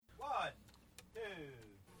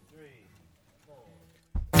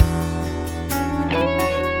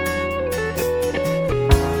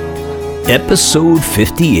episode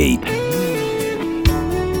 58.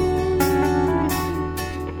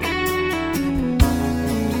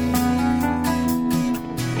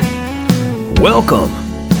 Welcome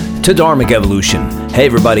to Dharmic Evolution. Hey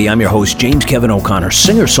everybody, I'm your host, James Kevin O'Connor,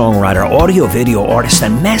 singer-songwriter, audio-video artist,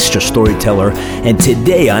 and master storyteller. And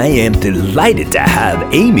today I am delighted to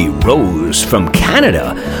have Amy Rose from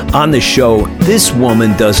Canada on the show. This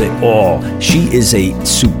woman does it all. She is a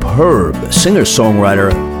superb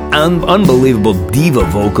singer-songwriter, unbelievable diva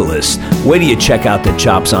vocalist. Wait till you check out the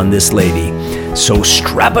chops on this lady. So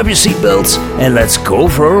strap up your seatbelts and let's go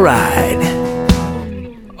for a ride.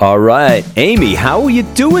 All right, Amy, how are you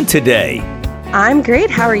doing today? I'm great.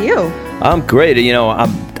 How are you? I'm great. You know,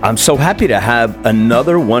 I'm so happy to have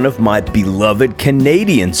another one of my beloved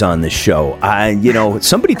Canadians on the show.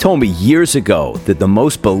 Somebody told me years ago that the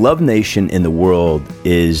most beloved nation in the world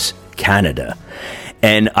is Canada.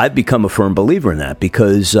 And I've become a firm believer in that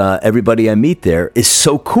because everybody I meet there is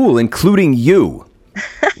so cool, including you.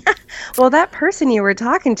 Well, that person you were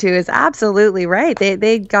talking to is absolutely right.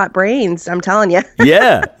 They got brains, I'm telling you.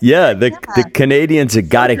 Yeah. The Canadians have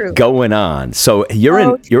got it going on. So you're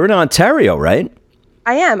in Ontario, right?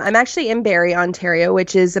 I am. I'm actually in Barrie, Ontario,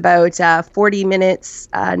 which is about 40 minutes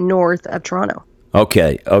north of Toronto.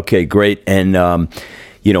 Okay, great. And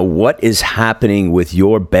what is happening with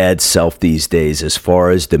your bad self these days as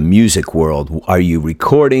far as the music world? Are you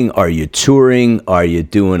recording? Are you touring? Are you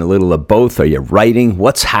doing a little of both? Are you writing?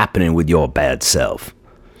 What's happening with your bad self?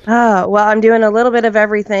 Well, I'm doing a little bit of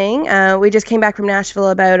everything. We just came back from Nashville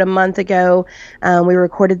about a month ago. We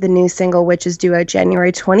recorded the new single, which is due out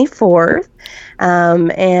January 24th.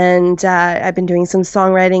 And I've been doing some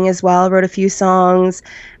songwriting as well. I wrote a few songs,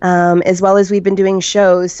 as well as we've been doing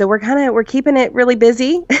shows. So we're keeping it really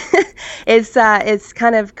busy. It's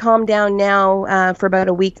kind of calmed down now for about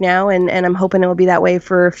a week now, and I'm hoping it will be that way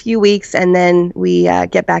for a few weeks, and then we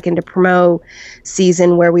get back into promo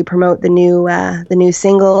season where we promote the new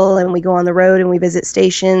single and we go on the road and we visit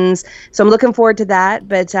stations. So I'm looking forward to that,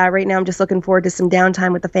 but right now I'm just looking forward to some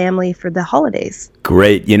downtime with the family for the holidays.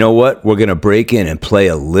 Great. You know what? We're going to break in and play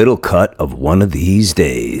a little cut of One of These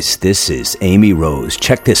Days. This is Amy Rose.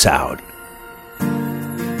 Check this out.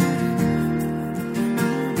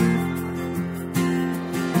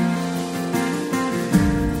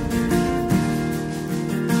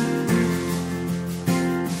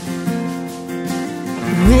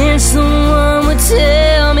 Wish someone would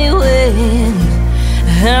tell me when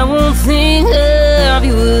I won't think of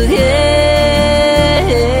you again.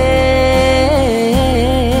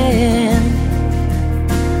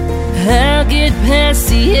 I'll get past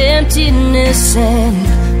the emptiness and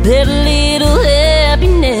let a little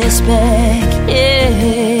happiness back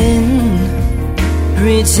in,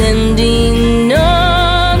 pretending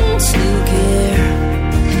not to care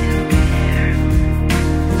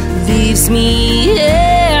leaves me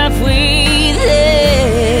halfway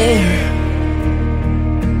there.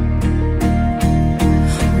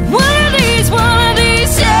 One of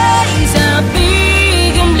these days I'll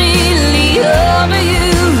be completely over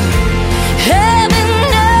you. Heaven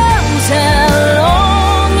knows how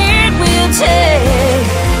long it will take.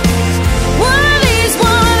 One of these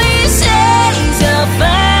days I'll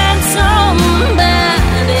find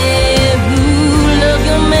somebody who'll love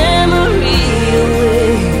your memory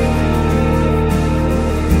away.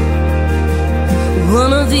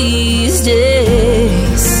 One of these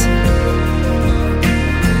days.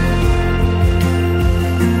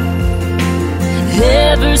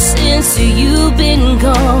 Ever since you've been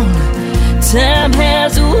gone, time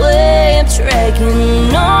has a way of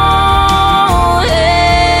tracking on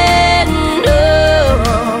and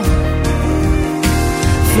on.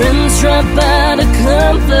 Friends try by to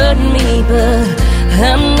comfort me, but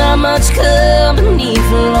I'm not much company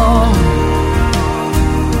for long.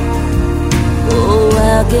 Oh,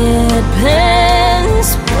 I'll get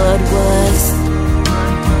past what was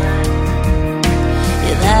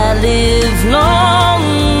if I live long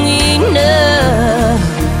enough.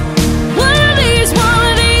 One of these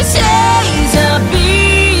days I'll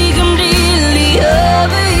be completely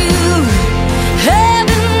over you.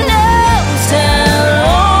 Heaven knows how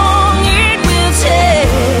long it will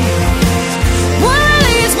take. One of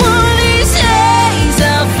these days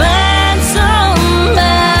I'll find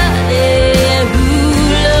somebody who'll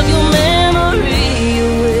love your memory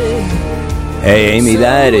away. Hey, Amy,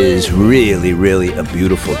 that is really, really a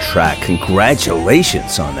beautiful track.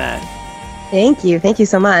 Congratulations on that. Thank you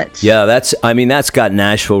so much. Yeah, that's got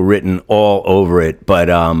Nashville written all over it,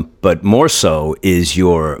 but more so is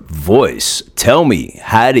your voice. Tell me,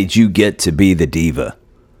 how did you get to be the diva?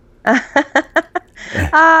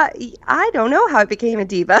 I don't know how I became a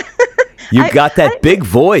diva. You got that big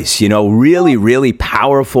voice, really, really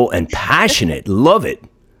powerful and passionate. Love it.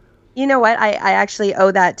 You know what? I actually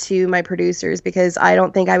owe that to my producers because I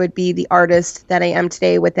don't think I would be the artist that I am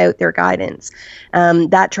today without their guidance.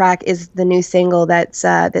 That track is the new single that's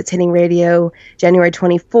hitting radio January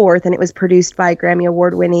 24th, and it was produced by Grammy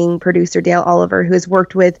Award-winning producer Dale Oliver, who has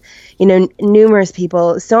worked with, numerous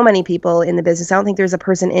people, so many people in the business. I don't think there's a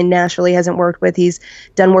person in Nashville he hasn't worked with. He's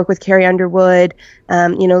done work with Carrie Underwood,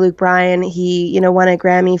 Luke Bryan. He, won a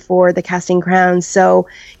Grammy for The Casting Crowns. So,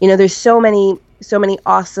 there's so many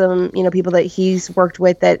awesome, people that he's worked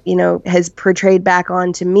with that, has portrayed back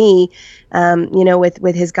on to me,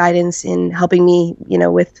 with his guidance in helping me,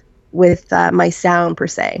 with my sound per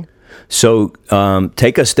se. So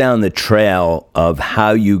take us down the trail of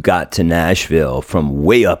how you got to Nashville from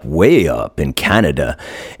way up in Canada.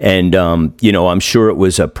 And, I'm sure it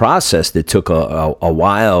was a process that took a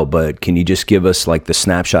while, but can you just give us like the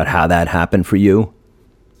snapshot how that happened for you?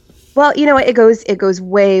 Well, it goes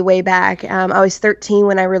way, way back. I was 13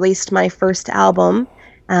 when I released my first album,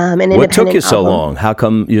 an independent album. What took you so long? How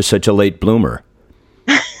come you're such a late bloomer?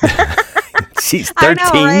 She's 13.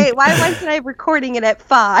 I know, right? Why wasn't I recording it at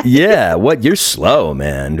 5? Yeah, you're slow,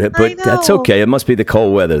 man. But that's okay. It must be the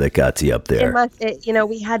cold weather that got you up there.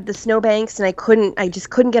 We had the snowbanks, and I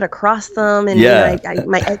just couldn't get across them, and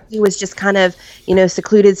my IQ was just kind of,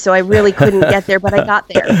 secluded, so I really couldn't get there, but I got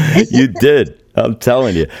there. You did. I'm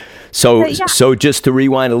telling you. So just to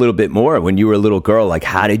rewind a little bit more, when you were a little girl, like,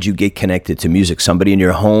 how did you get connected to music? Somebody in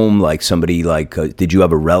your home, like somebody like, did you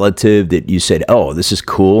have a relative that you said, oh, this is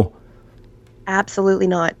cool? Absolutely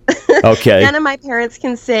not. Okay. None of my parents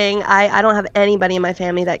can sing. I don't have anybody in my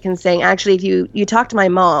family that can sing. Actually, if you talk to my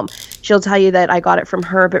mom, she'll tell you that I got it from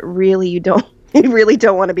her, but really you don't. You really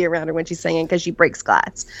don't want to be around her when she's singing because she breaks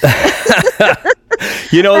glass.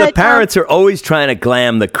 The parents are always trying to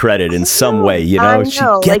glam the credit in some way. She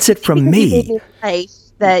gets it from me.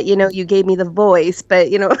 That you gave me the voice, but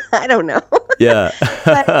I don't know. Yeah.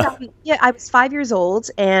 But I was 5 years old,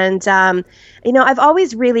 and I've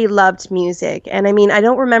always really loved music, and I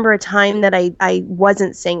don't remember a time that I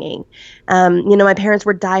wasn't singing. My parents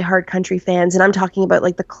were diehard country fans, and I'm talking about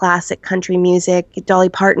like the classic country music, Dolly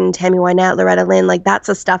Parton, Tammy Wynette, Loretta Lynn, like that's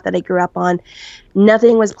the stuff that I grew up on.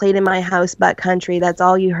 Nothing was played in my house but country. That's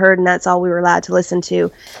all you heard, and that's all we were allowed to listen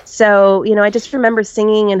to. So, I just remember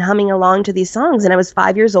singing and humming along to these songs, and I was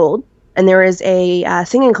 5 years old. And there was a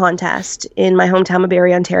singing contest in my hometown of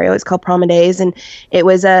Barrie, Ontario. It's called Promenades, and it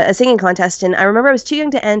was a singing contest. And I remember I was too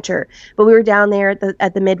young to enter, but we were down there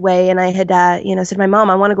at the midway, and I had said to my mom,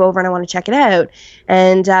 I want to go over and I want to check it out.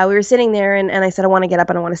 And we were sitting there, and I said, I want to get up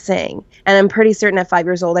and I want to sing. And I'm pretty certain at 5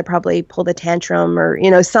 years old, I probably pulled a tantrum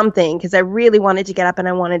or something because I really wanted to get up and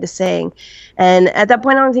I wanted to sing. And at that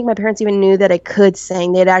point, I don't think my parents even knew that I could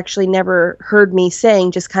sing. They'd actually never heard me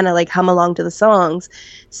sing, just kind of like hum along to the songs.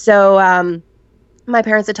 So my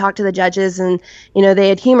parents had talked to the judges, and they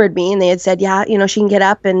had humored me, and they had said, she can get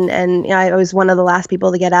up, and I was one of the last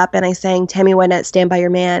people to get up, and I sang Tammy Wynette, Stand By Your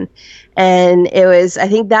Man. And it was, I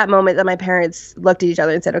think, that moment that my parents looked at each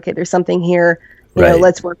other and said, okay, there's something here,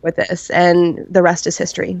 let's work with this, and the rest is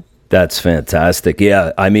history. That's fantastic.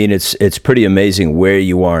 Yeah, it's pretty amazing where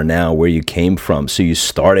you are now, where you came from. So you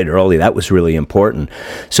started early. That was really important.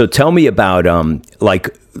 So tell me about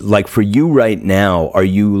like for you right now, are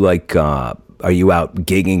you out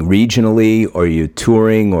gigging regionally, or are you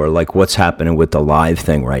touring, or like what's happening with the live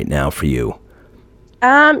thing right now for you?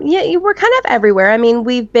 We're kind of everywhere.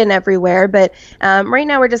 We've been everywhere, but right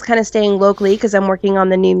now we're just kind of staying locally because I'm working on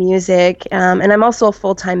the new music, and I'm also a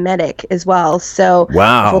full-time medic as well. So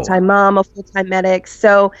wow. A full-time mom, a full-time medic.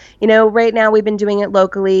 So, right now we've been doing it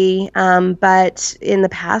locally, but in the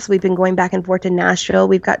past we've been going back and forth to Nashville.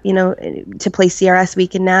 We've got, to play CRS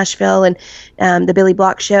Week in Nashville and the Billy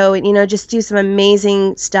Block Show, and, just do some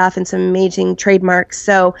amazing stuff and some amazing trademarks.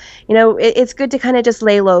 So, it's good to kind of just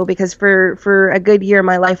lay low because for a good year,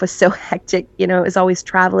 my life was so hectic. It was always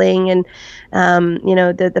traveling, and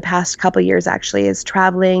the past couple years actually is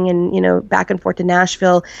traveling and back and forth to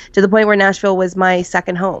Nashville, to the point where Nashville was my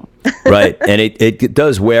second home. Right, and it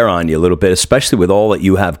does wear on you a little bit, especially with all that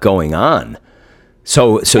you have going on.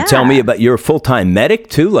 So yeah. Tell me about, you're a full-time medic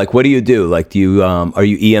too. Like, what do you do? Like, do you are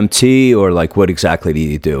you EMT, or like what exactly do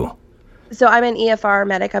you do? So I'm an EFR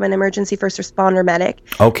medic. I'm an emergency first responder medic.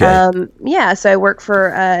 Okay. So I work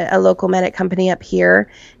for a local medic company up here,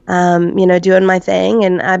 doing my thing.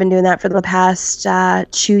 And I've been doing that for the past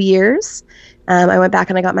 2 years. I went back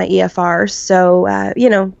and I got my EFR. So,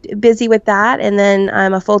 busy with that. And then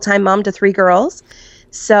I'm a full-time mom to 3 girls.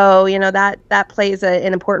 So, that plays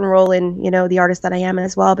an important role in, the artist that I am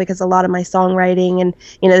as well, because a lot of my songwriting and,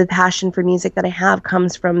 the passion for music that I have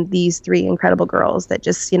comes from these three incredible girls that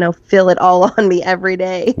just, fill it all on me every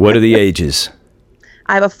day. What are the ages?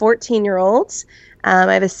 I have a 14-year-old,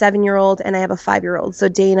 I have a 7-year-old, and I have a 5-year-old. So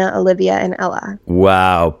Dana, Olivia, and Ella.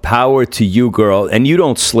 Wow. Power to you, girl. And you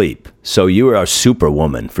don't sleep. So you are a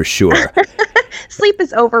superwoman for sure. Sleep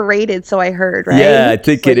is overrated, so I heard, right? Yeah, I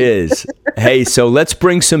think it is. Hey, so let's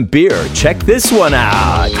bring some beer. Check this one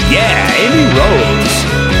out. Yeah, Amy Rose.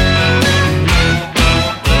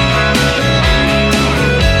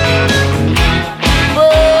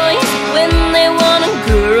 Boys, when they want a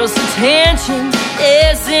girl's attention,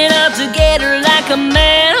 they sit up together like a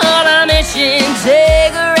man on a mission.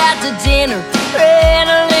 Take her out to dinner, rent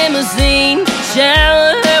a limousine,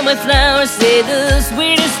 shower her with flowers, say the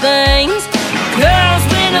sweetest things. Girls,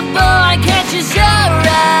 when a boy catches your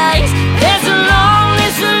eyes, there's a long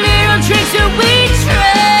list of little tricks that we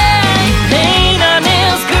try. Paint our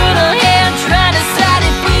nails, curl our hair, try to decide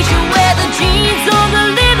if we should wear the jeans or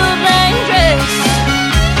the little black dress.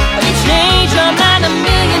 We change our mind a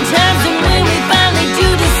million times, and when we finally do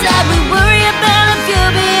decide, we worry about if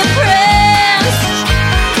you'll be impressed.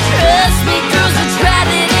 Trust me, girls, I tried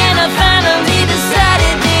it and I finally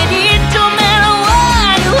decided that it don't matter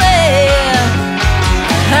what you wear.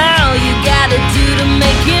 All you gotta do to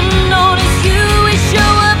make him notice you is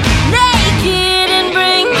show up naked and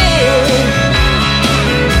bring beer.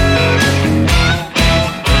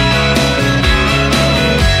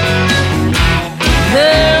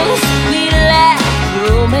 Girls, we like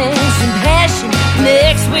romance and passion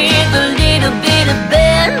mixed with a little bit of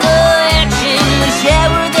bad boy action. We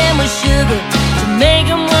shower them with sugar to make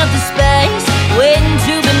them want the spice, waiting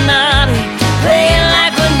to be naughty, playing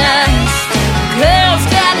like we're nice. Girl's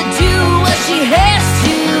gotta do what she has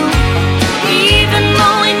to, even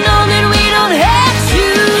though we know that we don't have to.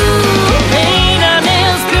 Paint our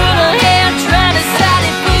nails, curl our hair, try to decide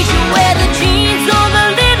if we should wear the jeans or the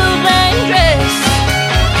little black dress.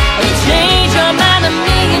 We change our mind a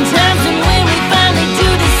million times, and when we finally do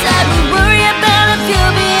decide, we worry about if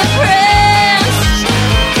you'll be impressed.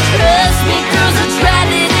 Trust me, girls, I tried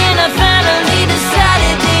it and I finally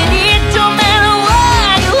decided that it don't matter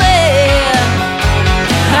what you wear.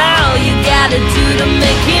 All you gotta do to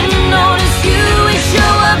make him notice you is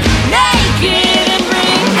show up naked and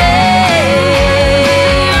bring them.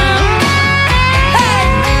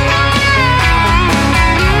 Hey!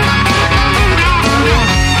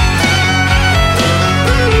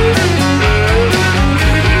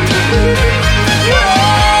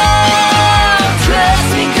 Trust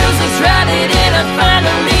me, 'cause I tried it and I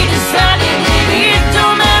finally decided that it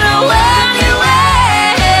don't matter what you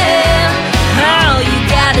wear. All you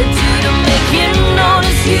gotta do to make him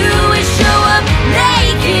notice you is show up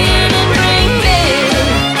naked and bring them.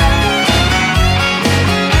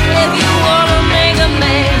 If you wanna make a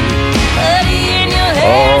man, buddy in your head.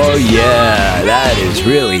 Oh, yeah, that is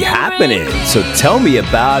really happening. So tell me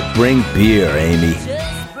about Bring Beer, Amy.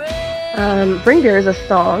 Bring Beer is a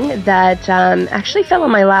song that actually fell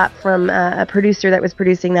on my lap from a producer that was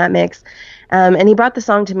producing that mix. And he brought the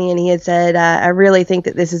song to me and he had said, I really think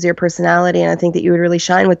that this is your personality and I think that you would really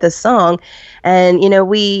shine with this song. And,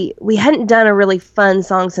 we hadn't done a really fun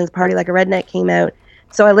song since Party Like a Redneck came out.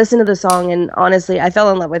 So I listened to the song and honestly, I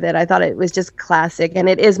fell in love with it. I thought it was just classic, and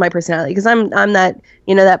it is my personality because I'm that,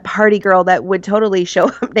 that party girl that would totally show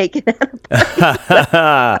up naked at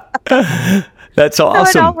a party. That's awesome.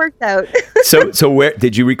 So it all worked out. So where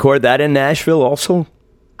did you record that in Nashville also?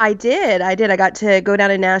 I did. I got to go down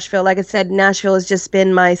to Nashville. Like I said, Nashville has just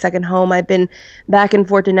been my second home. I've been back and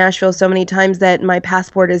forth to Nashville so many times that my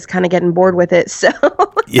passport is kind of getting bored with it. So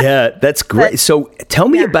yeah, that's great. So tell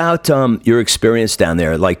me about your experience down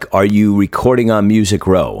there. Like, are you recording on Music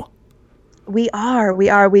Row? We are.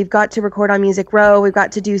 We've got to record on Music Row. We've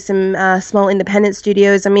got to do some small independent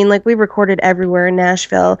studios. I mean, like, we recorded everywhere in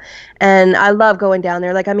Nashville, and I love going down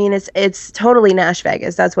there. Like, I mean, it's totally Nash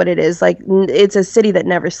Vegas. That's what it is. Like, it's a city that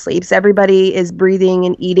never sleeps. Everybody is breathing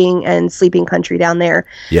and eating and sleeping country down there.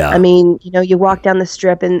 Yeah. I mean, you walk down the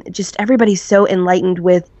strip, and just everybody's so enlightened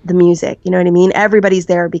with the music. You know what I mean? Everybody's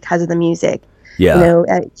there because of the music. Yeah.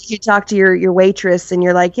 You talk to your waitress and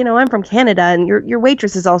you're like, I'm from Canada, and your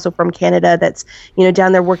waitress is also from Canada that's,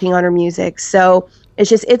 down there working on her music. So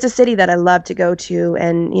it's a city that I love to go to,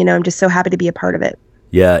 and, I'm just so happy to be a part of it.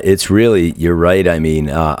 Yeah, it's really, you're right. I mean,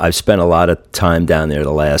 I've spent a lot of time down there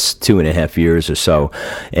the last 2.5 years or so,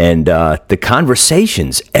 and the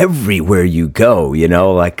conversations everywhere you go,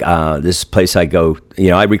 like this place I go,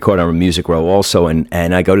 I record on a Music Row also, and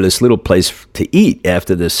I go to this little place to eat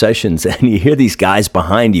after the sessions, and you hear these guys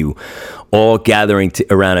behind you all gathering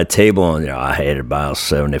around a table, and I had about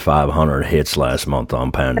 7,500 hits last month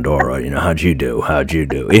on Pandora. How'd you do?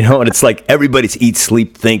 And it's like everybody's eat,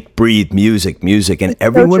 sleep, think, breathe, music, and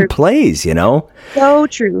everyone plays. So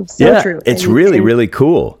true. True. It's really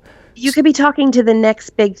cool. You could be talking to the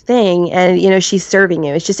next big thing, and she's serving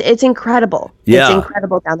you. It's incredible. Yeah. It's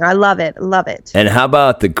incredible down there. I love it. And how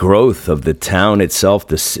about the growth of the town itself?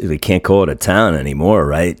 We can't call it a town anymore,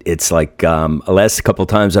 right? It's like the last couple of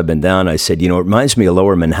times I've been down, I said, it reminds me of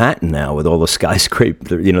Lower Manhattan now with all the skyscrapers,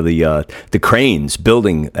 the cranes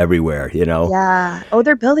building everywhere. Yeah. Oh,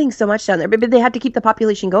 they're building so much down there, but they have to keep the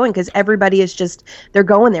population going because everybody is they're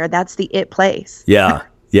going there. That's the it place. Yeah.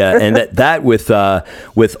 Yeah, and that with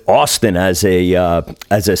Austin as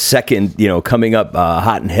a second, coming up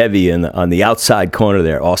hot and heavy on the outside corner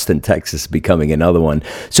there, Austin, Texas, becoming another one.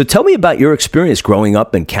 So tell me about your experience growing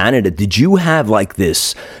up in Canada. Did you have like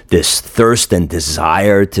this thirst and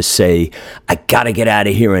desire to say, I got to get out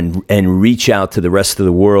of here and reach out to the rest of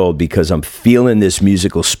the world because I'm feeling this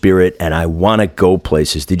musical spirit and I want to go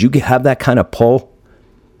places? Did you have that kind of pull?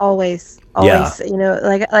 Always. Yeah.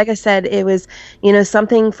 Like I said, it was,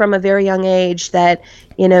 something from a very young age that,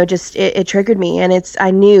 just it triggered me. And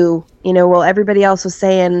I knew, everybody else was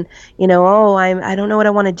saying, I don't know what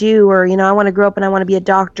I want to do, or, I want to grow up and I want to be a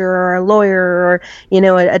doctor or a lawyer or,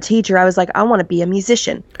 a teacher. I was like, I want to be a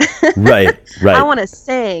musician. Right. I want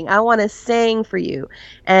to sing for you.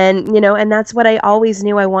 And, and that's what I always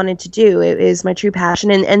knew I wanted to do. It is my true passion.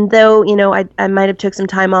 And though, I might have took some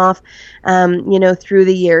time off, through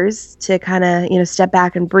the years to kind of, step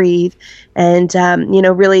back and breathe and,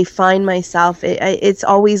 really find myself. It's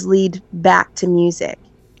always lead back to music.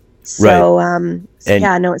 So,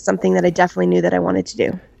 it's something that I definitely knew that I wanted to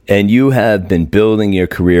do. And you have been building your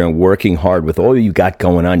career and working hard with all you got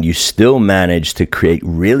going on. You still managed to create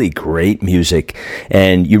really great music,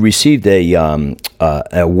 and you received an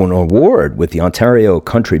award with the Ontario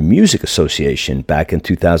Country Music Association back in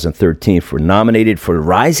 2013 for nominated for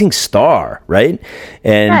Rising Star, right?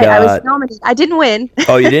 And right, I was nominated. I didn't win.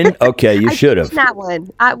 Oh, you didn't? Okay, you should have. That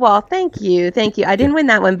one. Thank you. I didn't win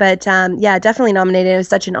that one, but definitely nominated. It was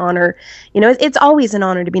such an honor. It's always an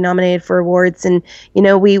honor to be nominated for awards, and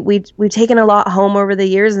we've taken a lot home over the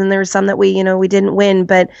years, and there were some that we didn't win,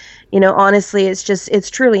 but honestly, it's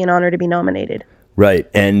truly an honor to be nominated.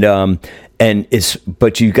 Right.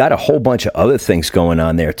 But you got a whole bunch of other things going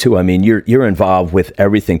on there too. I mean, you're involved with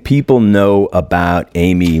everything. People know about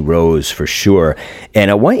Amy Rose for sure.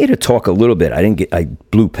 And I want you to talk a little bit. I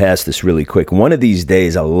blew past this really quick. One of these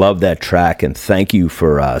days, I love that track, and thank you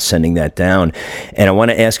for sending that down. And I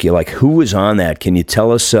want to ask you, who was on that? Can you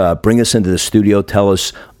tell us, bring us into the studio, tell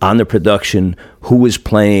us on the production, who was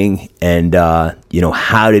playing, and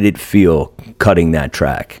how did it feel cutting that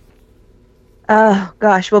track? Oh,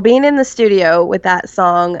 gosh. Well, being in the studio with that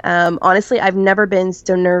song, honestly, I've never been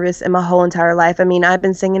so nervous in my whole entire life. I mean, I've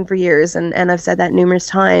been singing for years, and I've said that numerous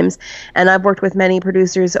times, and I've worked with many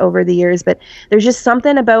producers over the years, but there's just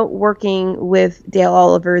something about working with Dale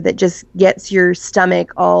Oliver that just gets your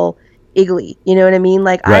stomach all iggly. You know what I mean?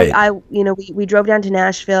 Right. We drove down to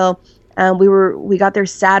Nashville. We got there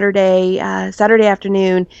Saturday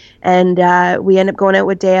afternoon, and we ended up going out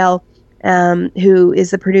with Dale, who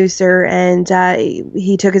is the producer, and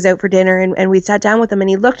he took us out for dinner, and we sat down with him, and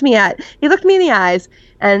he looked me in the eyes,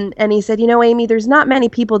 and he said, Amy, there's not many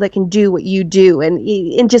people that can do what you do,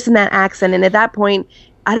 and just in that accent. And at that point,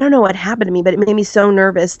 I don't know what happened to me, but it made me so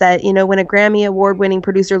nervous that, when a Grammy award-winning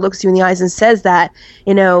producer looks you in the eyes and says that,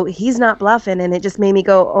 he's not bluffing. And it just made me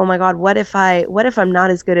go, oh my God, what if I'm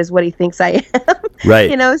not as good as what he thinks I am?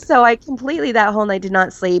 Right. So I completely, that whole night, did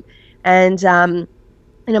not sleep. And,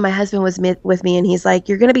 my husband was with me, and he's like,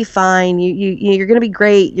 you're going to be fine. You're going to be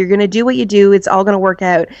great. You're going to do what you do. It's all going to work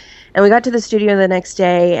out. And we got to the studio the next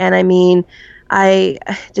day, and I mean, I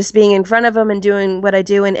just being in front of him and doing what I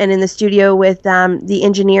do, and in the studio with the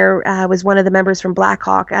engineer was one of the members from Black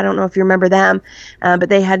Hawk. I don't know if you remember them, but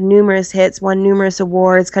they had numerous hits, won numerous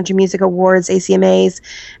awards, country music awards, ACMAs,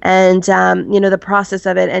 and the process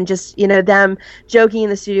of it, and just them joking in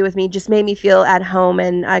the studio with me just made me feel at home,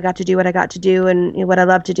 and I got to do what I got to do and what I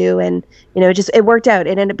love to do, and it worked out.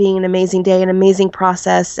 It ended up being an amazing day, an amazing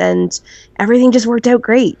process, and everything just worked out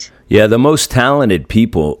great. Yeah, the most talented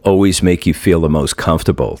people always make you feel the most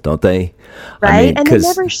comfortable, don't they? Right? I mean, And they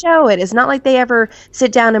never show it. It's not like they ever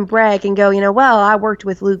sit down and brag and go, well, I worked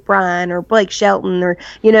with Luke Bryan or Blake Shelton or,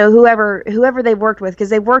 whoever they've worked with, because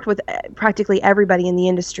they've worked with practically everybody in the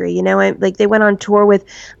industry, and, like they went on tour with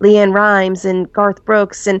Leanne Rimes and Garth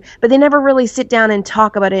Brooks, but they never really sit down and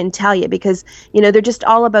talk about it and tell you because, they're just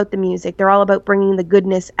all about the music. They're all about bringing the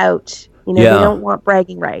goodness out. They don't want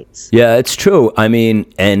bragging rights. Yeah, it's true. I mean,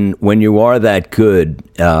 and when you are that good,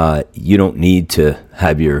 you don't need to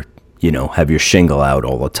have your shingle out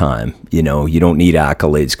all the time. You don't need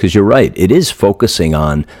accolades because you're right. It is focusing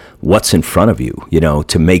on what's in front of you,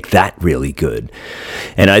 to make that really good.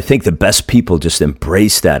 And I think the best people just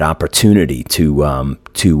embrace that opportunity to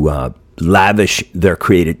lavish their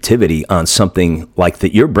creativity on something like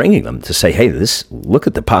that you're bringing them, to say, hey, look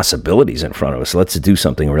at the possibilities in front of us. Let's do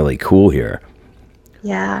something really cool here.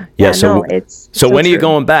 Yeah. So when are you true.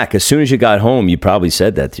 going back? As soon as you got home, you probably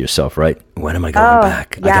said that to yourself, right? When am I going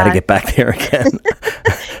back? Yeah. I got to get back there again.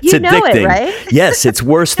 It's You know addicting. it, right? Yes, it's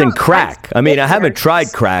worse than crack. I mean, I haven't worse. tried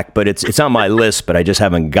crack, but it's on my list, but I just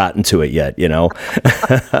haven't gotten to it yet, Oh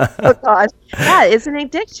gosh, yeah, it's an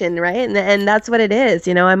addiction, right? And that's what it is.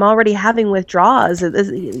 I'm already having withdrawals.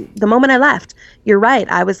 The moment I left, you're right.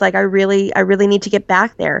 I was like, I really need to get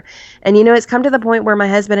back there. And it's come to the point where my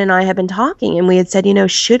husband and I have been talking, and we had said,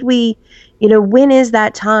 should we, when is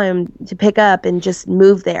that time to pick up and just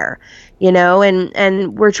move there?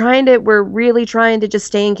 And we're really trying to just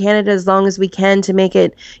stay in Canada as long as we can to make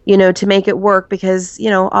it, to make it work because,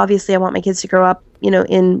 obviously I want my kids to grow up,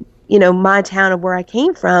 in my town of where I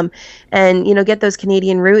came from and, get those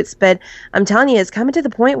Canadian roots. But I'm telling you, it's coming to the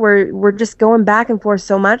point where we're just going back and forth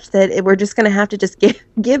so much that we're just going to have to just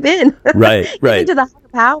give in. Right. Give into the higher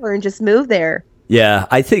power and just move there. Yeah,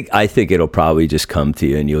 I think it'll probably just come to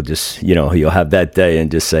you, and you'll just, you'll have that day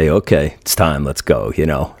and just say, okay, it's time, let's go, When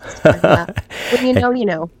you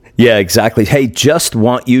know. Yeah, exactly. Hey, just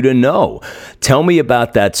want you to know. Tell me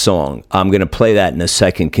about that song. I'm going to play that in a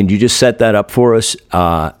second. Can you just set that up for us?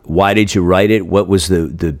 Why did you write it? What was the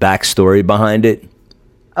backstory behind it?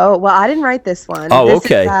 Oh, well, I didn't write this one. Oh, This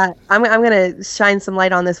okay. is, I'm going to shine some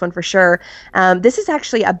light on this one for sure. This is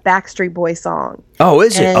actually a Backstreet Boy song. Oh,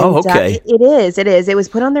 is it? And, Oh, okay. It is. It was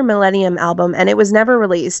put on their Millennium album, and it was never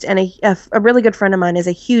released. And a really good friend of mine is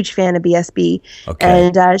a huge fan of BSB. Okay.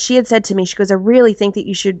 And she had said to me, she goes, I really think that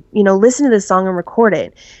you should, listen to this song and record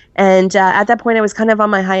it. And at that point, I was kind of on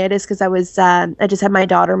my hiatus because I just had my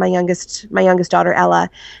daughter, my youngest daughter, Ella.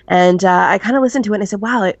 And I kind of listened to it and I said,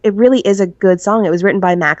 wow, it really is a good song. It was written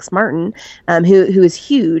by Max Martin, who is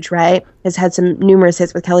huge, right? Has had some numerous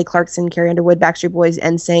hits with Kelly Clarkson, Carrie Underwood, Backstreet Boys,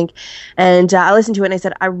 NSYNC. And I listened to it and I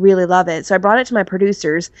said, I really love it. So I brought it to my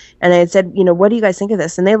producers and I had said, what do you guys think of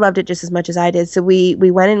this? And they loved it just as much as I did. So we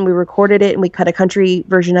went and we recorded it and we cut a country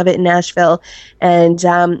version of it in Nashville and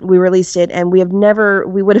we released it. And we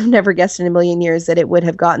would have never guessed in a million years that it would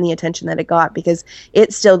have gotten the attention that it got because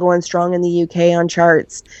it's still going strong in the UK on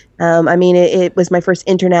charts. It was my first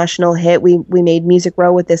international hit. We made Music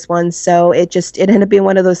Row with this one, so it ended up being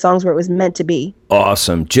one of those songs where it was meant to be.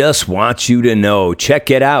 Awesome. Just want you to know.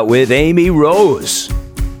 Check it out with Amy Rose.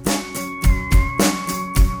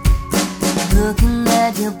 Looking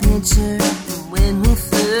at your picture when we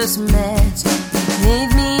first met, you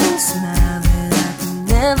gave me a smile that I could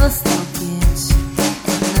never forget,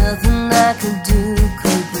 and nothing I could do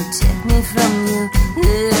could protect me from you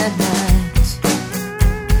at night.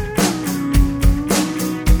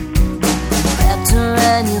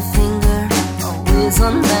 Around your finger, always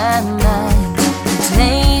on my mind. The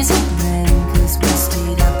days it rain, 'cause we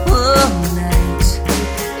stayed up all night.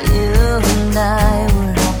 You and I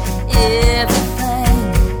were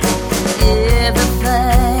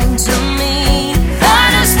everything to me. I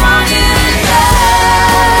just want you to know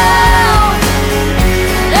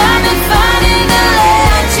that I've been fighting to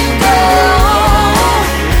let you go.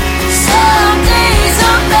 Some days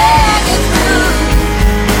I'll make it through.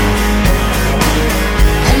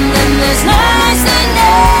 There's nights that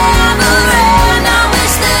never end. I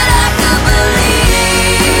wish that I could believe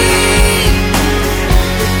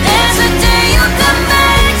there's a day you'll come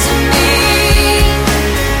back to me.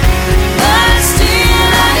 But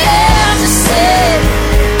still I have to say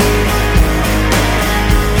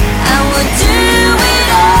I would do it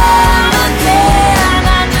all again.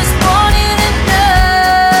 I just want you to know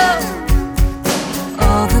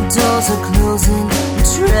all the doors are closing. I'm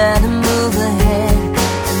trying to move ahead.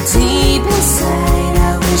 Deep inside,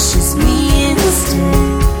 I wish it's me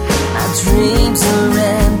instead. My dreams are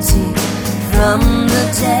empty from the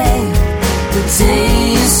day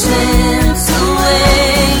you slipped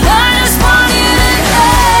away. I just want you to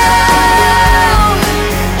know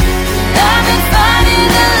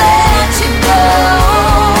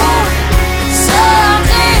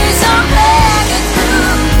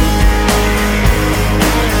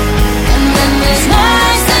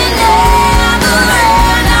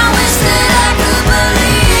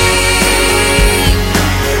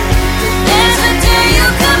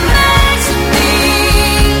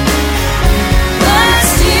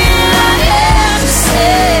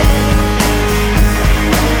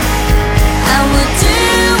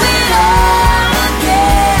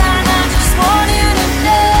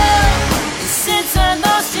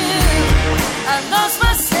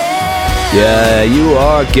Yeah, you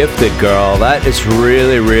are gifted, girl. That is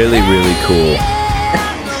really, really, really cool.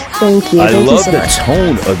 Thank you. I Thank you love so the much.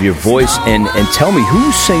 tone of your voice. And tell me,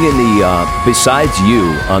 who's singing besides you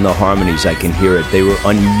on the harmonies? I can hear it. They were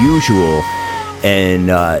unusual, and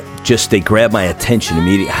they grabbed my attention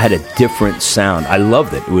immediately. Had a different sound. I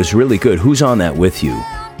loved it. It was really good. Who's on that with you?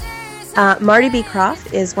 Marty B.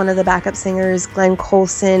 Croft is one of the backup singers, Glenn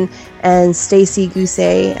Colson and Stacy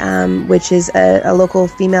Gousset, which is a local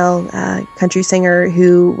female country singer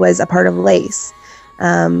who was a part of Lace,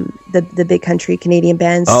 the big country Canadian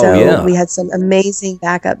band. We had some amazing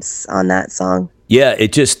backups on that song. Yeah,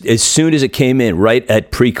 it just, as soon as it came in, right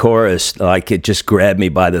at pre-chorus, like it just grabbed me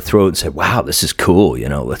by the throat and said, wow, this is cool. You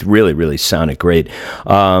know, it really, really sounded great.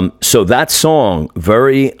 So that song,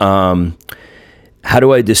 very... how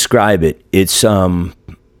do I describe it? It's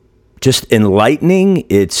just enlightening.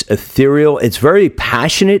 It's ethereal. It's very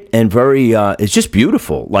passionate and very, it's just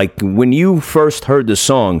beautiful. Like when you first heard the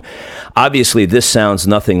song, obviously this sounds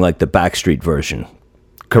nothing like the Backstreet version.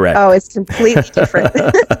 Correct. Oh, it's completely different.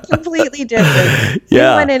 Completely different.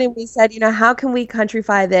 Yeah. We went in and we said, how can we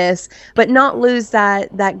countryfy this, but not lose that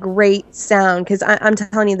great sound? Because I'm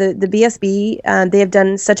telling you, the BSB, they have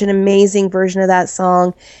done such an amazing version of that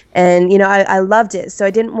song. And, I loved it. So I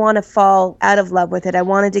didn't want to fall out of love with it. I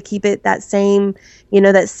wanted to keep it that same,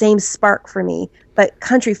 that same spark for me, but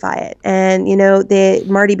countryfy it. And, the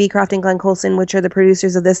Marty B. Croft and Glenn Colson, which are the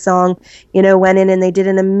producers of this song, went in and they did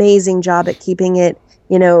an amazing job at keeping it.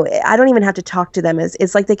 I don't even have to talk to them.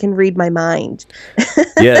 It's like they can read my mind.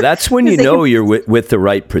 Yeah, that's when you know you're with the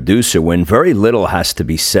right producer, when very little has to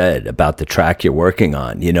be said about the track you're working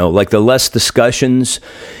on. Like the less discussions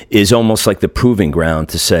is almost like the proving ground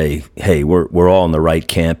to say, hey, we're all in the right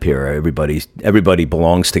camp here. Everybody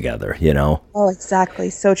belongs together, Oh, exactly.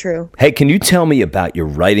 So true. Hey, can you tell me about your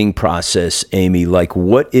writing process, Amy? Like,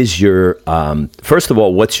 what is your, first of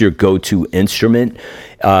all, what's your go-to instrument?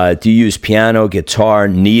 Do you use piano, guitar,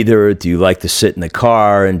 neither? Do you like to sit in the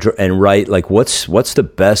car and write? Like, what's the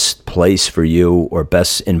best place for you or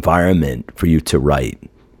best environment for you to write?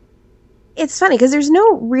 It's funny because there's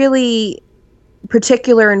no really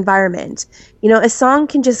particular environment. A song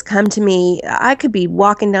can just come to me. I could be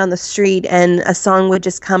walking down the street and a song would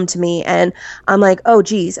just come to me and I'm like, oh,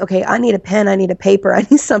 geez, okay, I need a pen, I need a paper, I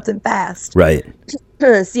need something fast. Right.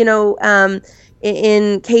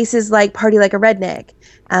 In cases like Party Like a Redneck,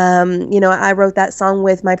 I wrote that song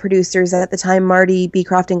with my producers at the time, Marty B.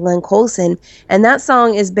 Croft and Glenn Colson. And that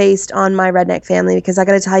song is based on my redneck family because I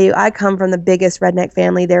got to tell you, I come from the biggest redneck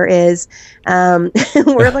family there is.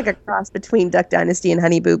 We're like a cross between Duck Dynasty and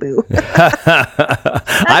Honey Boo Boo.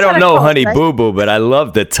 I don't know Honey Boo Boo, but I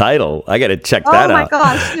love the title. I got to check that out. Oh my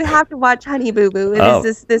gosh, you have to watch Honey Boo Boo. It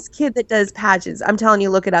is this kid that does pageants. I'm telling you,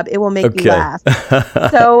 look it up. It will make you laugh.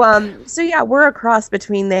 So yeah, we're a cross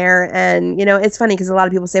between there. And, it's funny because a lot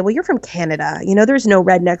of people say, well, you're from Canada. There's no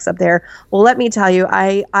rednecks up there. Well, let me tell you,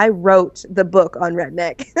 I wrote the book on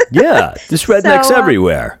redneck. Yeah, there's rednecks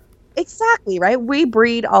everywhere. Exactly, right? We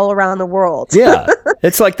breed all around the world. Yeah,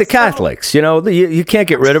 it's like the Catholics, you can't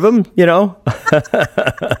get rid of them,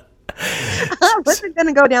 I wasn't going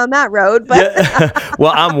to go down that road, but yeah.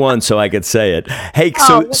 Well, I'm one, so I could say it. Hey,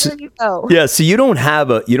 there you go. Yeah, so you don't have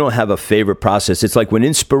a favorite process. It's like when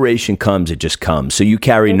inspiration comes, it just comes. So you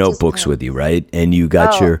carry notebooks with you, right? And you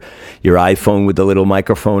got your iPhone with the little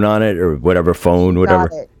microphone on it, or whatever phone, whatever.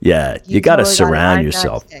 Yeah, you got to surround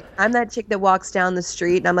yourself. I'm that chick that walks down the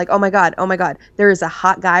street, and I'm like, oh my god, there is a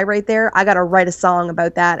hot guy right there. I got to write a song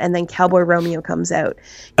about that, and then Cowboy Romeo comes out.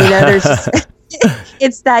 There's just.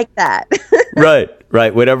 It's like that. Right.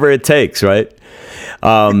 Whatever it takes, right?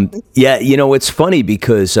 Yeah, it's funny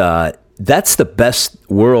because that's the best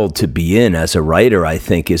world to be in as a writer, I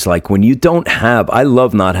think, is like when you don't have, I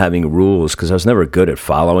love not having rules because I was never good at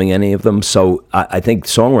following any of them. So I think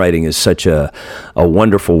songwriting is such a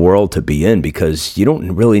wonderful world to be in because you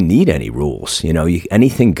don't really need any rules.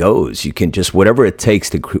 Anything goes. You can just, whatever it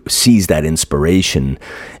takes to seize that inspiration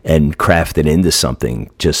and craft it into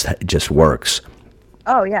something just works.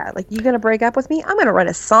 Oh, yeah. Like, you going to break up with me? I'm going to write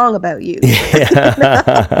a song about you.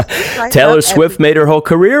 Yeah. Taylor Swift made her whole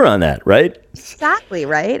career on that, right? Exactly,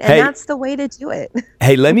 right? And that's the way to do it.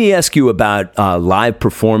 Hey, let me ask you about live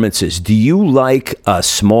performances. Do you like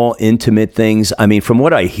small, intimate things? I mean, from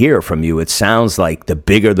what I hear from you, it sounds like the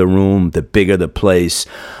bigger the room, the bigger the place,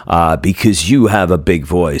 because you have a big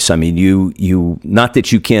voice. I mean, you not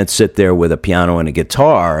that you can't sit there with a piano and a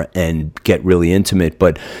guitar and get really intimate,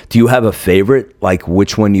 but do you have a favorite? Like,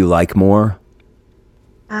 which one you like more?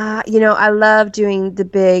 I love doing the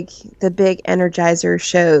big Energizer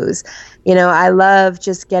shows. I love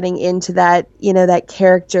just getting into that, that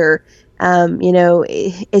character.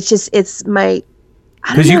 It's my,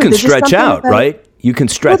 because you can stretch out, right? You can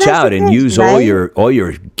stretch out and use all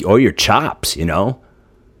your chops,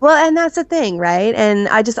 Well, and that's the thing, right? And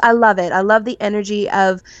I love it. I love the energy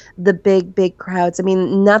of the big crowds. I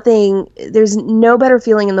mean, there's no better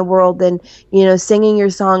feeling in the world than, singing your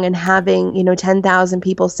song and having, 10,000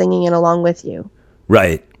 people singing it along with you.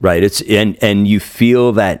 Right. It's and you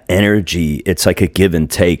feel that energy. It's like a give and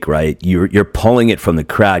take, right? You're pulling it from the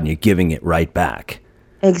crowd and you're giving it right back.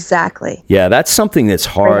 Exactly. Yeah, that's something that's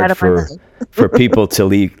hard for people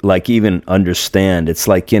to even understand. It's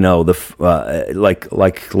like, like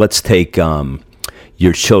let's take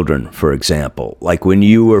your children, for example. Like when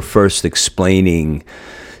you were first explaining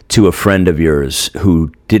to a friend of yours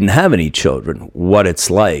who didn't have any children what it's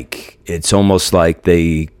like, it's almost like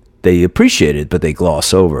they appreciate it, but they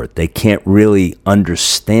gloss over it. They can't really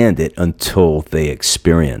understand it until they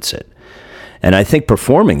experience it. And I think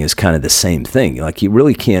performing is kind of the same thing. Like you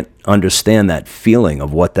really can't understand that feeling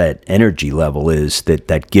of what that energy level is,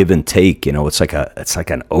 that give and take. It's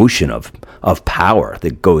like an ocean of power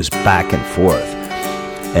that goes back and forth,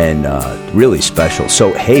 and really special.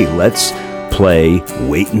 So hey, let's play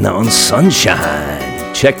 "Waiting on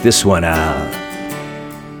Sunshine." Check this one out.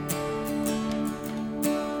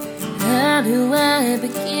 How do I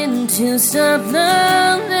begin to stop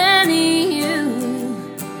loving you?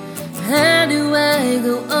 How do I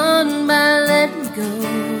go on by letting go?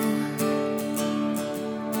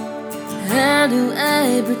 How do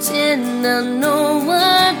I pretend I know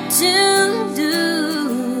what to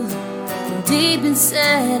do? Deep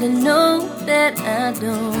inside I know that I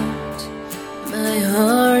don't. My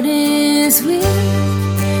heart is weak,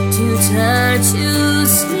 too tired to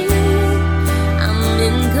sleep. I'm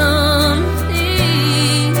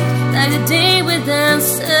incomplete, like a day without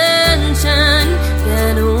sunshine.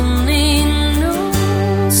 God only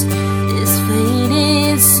knows this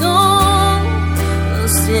faded soul will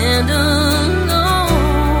stand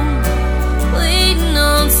alone, waiting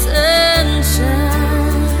on sunshine.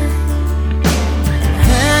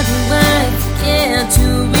 How do I forget to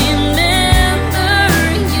remember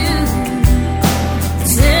you?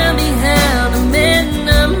 Tell me how to mend a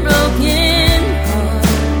broken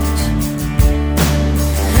heart.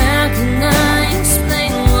 How can I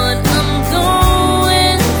explain what I'm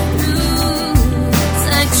going through? It's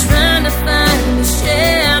like trying to find a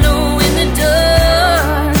shadow in the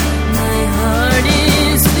dark. My heart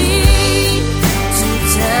is weak, too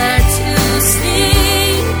tired to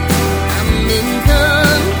sleep. I'm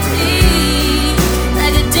incomplete,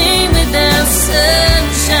 like a day without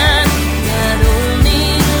sunshine. God only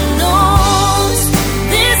knows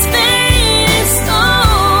this faded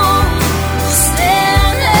soul just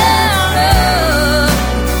stand out of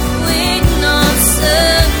waiting on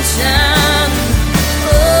sunshine.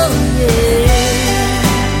 Oh yeah.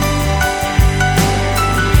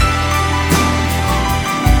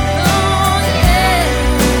 Oh yeah.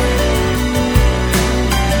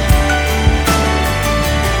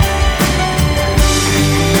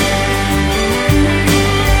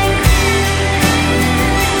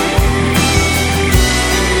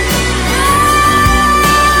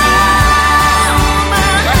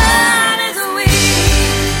 My heart is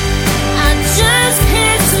weak, I just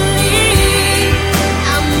can't sleep.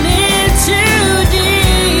 I'm in too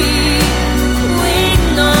deep,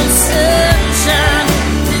 waiting on sunshine.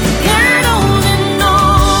 And God only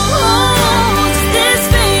knows this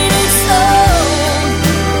faded soul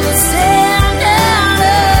will stand out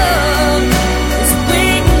of is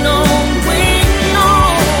waiting on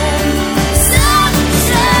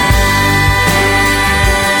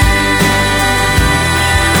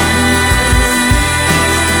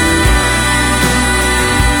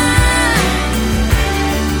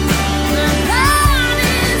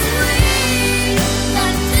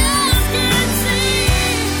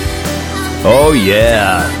Oh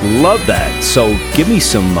yeah, love that. So give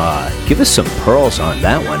us some pearls on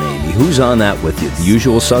that one, Amy. Who's on that with you? The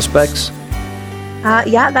Usual Suspects?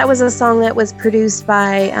 Yeah, that was a song that was produced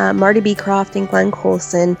by Marty B. Croft and Glenn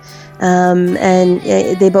Coulson. And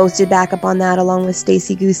they both did backup on that along with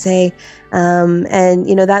Stacey Gousset. And,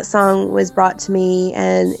 that song was brought to me,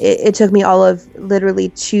 and it took me all of literally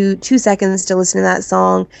two seconds to listen to that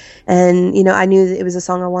song. And, I knew that it was a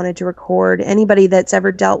song I wanted to record. Anybody that's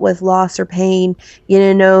ever dealt with loss or pain,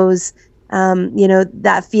 knows,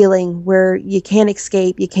 that feeling where you can't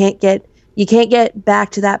escape, you can't get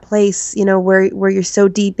back to that place, where you're so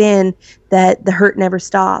deep in that the hurt never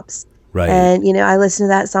stops. Right. And, I listened to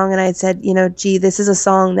that song and I said, gee, this is a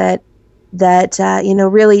song that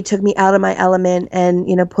really took me out of my element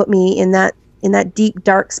and, put me in that deep,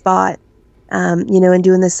 dark spot. in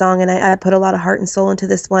doing this song. And I put a lot of heart and soul into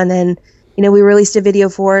this one. And, we released a video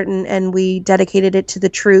for it and we dedicated it to the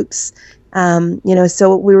troops.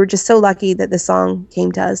 So we were just so lucky that the song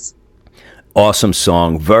came to us. Awesome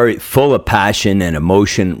song, very full of passion and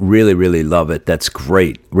emotion. Really, really love it. That's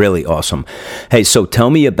great. Really awesome. Hey, so tell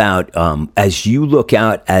me about, as you look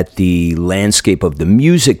out at the landscape of the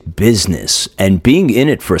music business and being in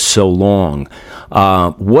it for so long,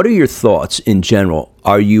 what are your thoughts in general?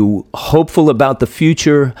 Are you hopeful about the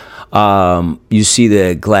future? You see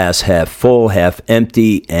the glass half full, half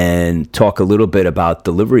empty, and talk a little bit about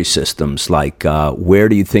delivery systems. Like, where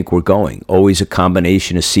do you think we're going? Always a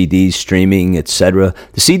combination of CDs, streaming, etc.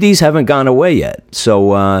 The CDs haven't gone away yet,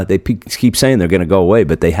 so they keep saying they're going to go away,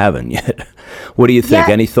 but they haven't yet. What do you think?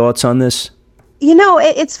 Yeah. Any thoughts on this?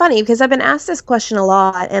 It's funny because I've been asked this question a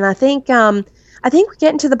lot, and I think we're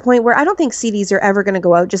getting to the point where I don't think CDs are ever going to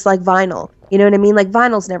go out, just like vinyl. You know what I mean? Like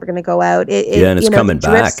vinyl's never going to go out. And it's coming back.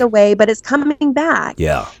 It drifts away, but it's coming back.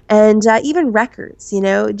 Yeah. And even records,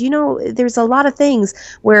 there's a lot of things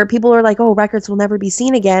where people are like, oh, records will never be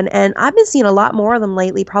seen again. And I've been seeing a lot more of them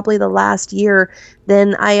lately, probably the last year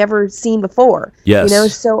than I ever seen before.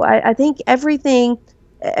 Yes. So I think everything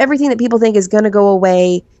that people think is going to go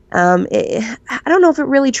away, I don't know if it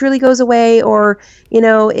really truly goes away or,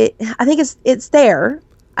 I think it's there.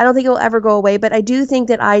 I don't think it will ever go away, but I do think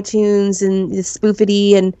that iTunes and the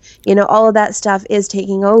spoofity and, all of that stuff is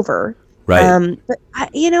taking over. Right. But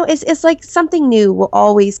it's like something new will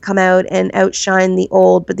always come out and outshine the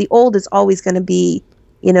old, but the old is always going to be,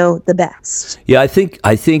 the best. Yeah, I think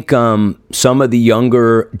some of the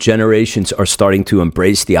younger generations are starting to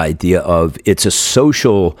embrace the idea of it's a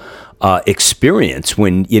social experience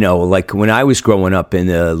when, like when I was growing up in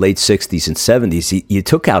the late 60s and 70s, you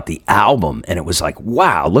took out the album and it was like,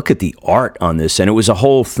 wow, look at the art on this. And it was a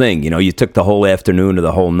whole thing. You took the whole afternoon or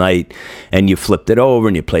the whole night and you flipped it over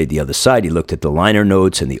and you played the other side. You looked at the liner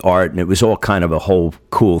notes and the art, and it was all kind of a whole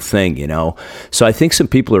cool thing, So I think some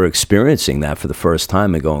people are experiencing that for the first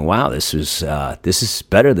time and going, wow, this is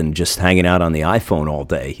better than just hanging out on the iPhone all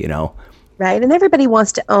day, Right. And everybody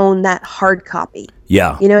wants to own that hard copy.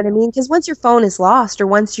 Yeah. You know what I mean? Because once your phone is lost or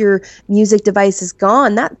once your music device is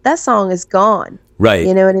gone, that song is gone. Right.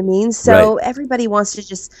 You know what I mean? So right. Everybody wants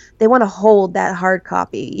to they want to hold that hard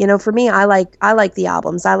copy. For me, I like the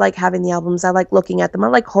albums. I like having the albums. I like looking at them. I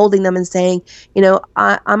like holding them and saying,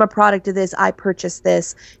 I'm a product of this. I purchased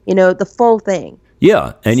this, the full thing.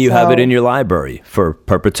 Yeah. And you have it in your library for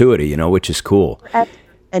perpetuity, which is cool.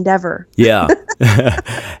 And ever. Yeah.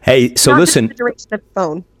 Hey, so listen. Not the duration of the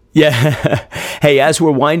phone. Yeah. Hey, as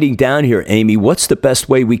we're winding down here, Amy, what's the best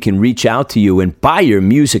way we can reach out to you and buy your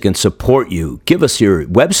music and support you? Give us your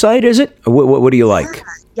website, is it? What do you like?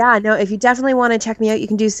 Yeah, no, if you definitely want to check me out, you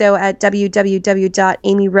can do so at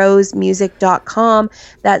www.amyrosemusic.com.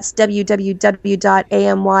 That's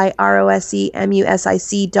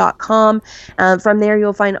www.amyrosemusic.com. From there,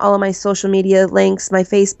 you'll find all of my social media links, my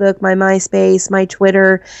Facebook, my MySpace, my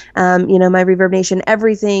Twitter, my Reverb Nation,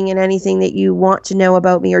 everything and anything that you want to know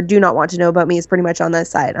about me or do not want to know about me is pretty much on that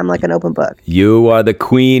site. I'm like an open book. You are the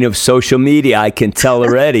queen of social media, I can tell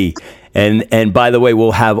already. And by the way,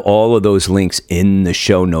 we'll have all of those links in the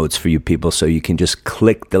show notes for you people, so you can just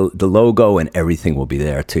click the logo and everything will be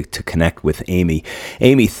there to connect with Amy.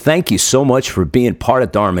 Amy, thank you so much for being part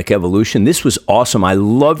of Dharmic Evolution. This was awesome. I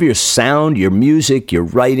love your sound, your music, your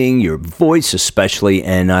writing, your voice especially,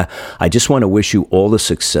 and I just want to wish you all the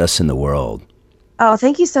success in the world. Oh,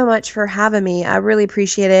 thank you so much for having me. I really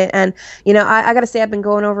appreciate it. And, I got to say, I've been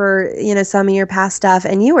going over, some of your past stuff,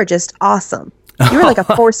 and you are just awesome. You're like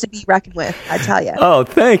a force to be reckoned with, I tell you. Oh,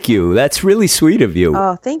 thank you. That's really sweet of you.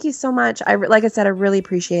 Oh, thank you so much. Like I said, I really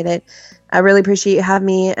appreciate it. I really appreciate you having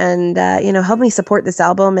me and, help me support this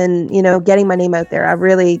album and, getting my name out there. I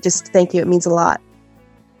really just thank you. It means a lot.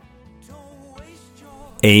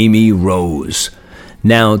 Amy Rose.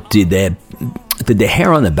 Now, did the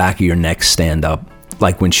hair on the back of your neck stand up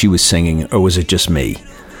like when she was singing, or was it just me?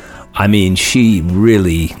 I mean, she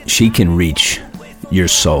can reach your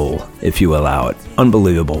soul if you allow it.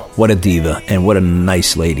 Unbelievable. What a diva and what a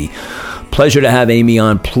nice lady. Pleasure to have Amy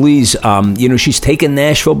on. Please, she's taken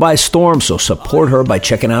Nashville by storm, so support her by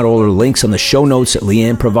checking out all her links on the show notes that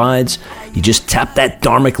Leanne provides. You just tap that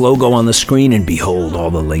Dharmic logo on the screen and behold, all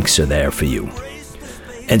the links are there for you.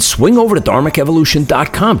 And swing over to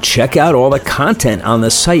dharmicevolution.com. Check out all the content on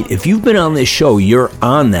the site. If you've been on this show, you're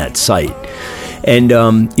on that site. And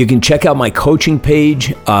you can check out my coaching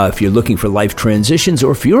page if you're looking for life transitions,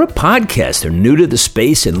 or if you're a podcaster new to the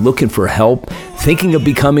space and looking for help, thinking of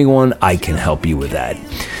becoming one, I can help you with that.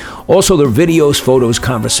 Also, there are videos, photos,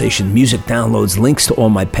 conversation, music downloads, links to all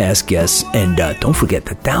my past guests, and don't forget,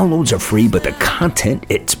 the downloads are free, but the content,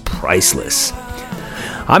 it's priceless.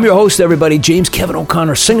 I'm your host, everybody, James Kevin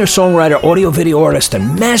O'Connor, singer-songwriter, audio-video artist,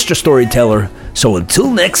 and master storyteller. So until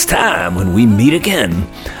next time, when we meet again,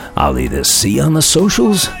 I'll either see you on the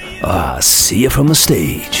socials or I'll see you from the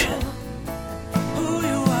stage.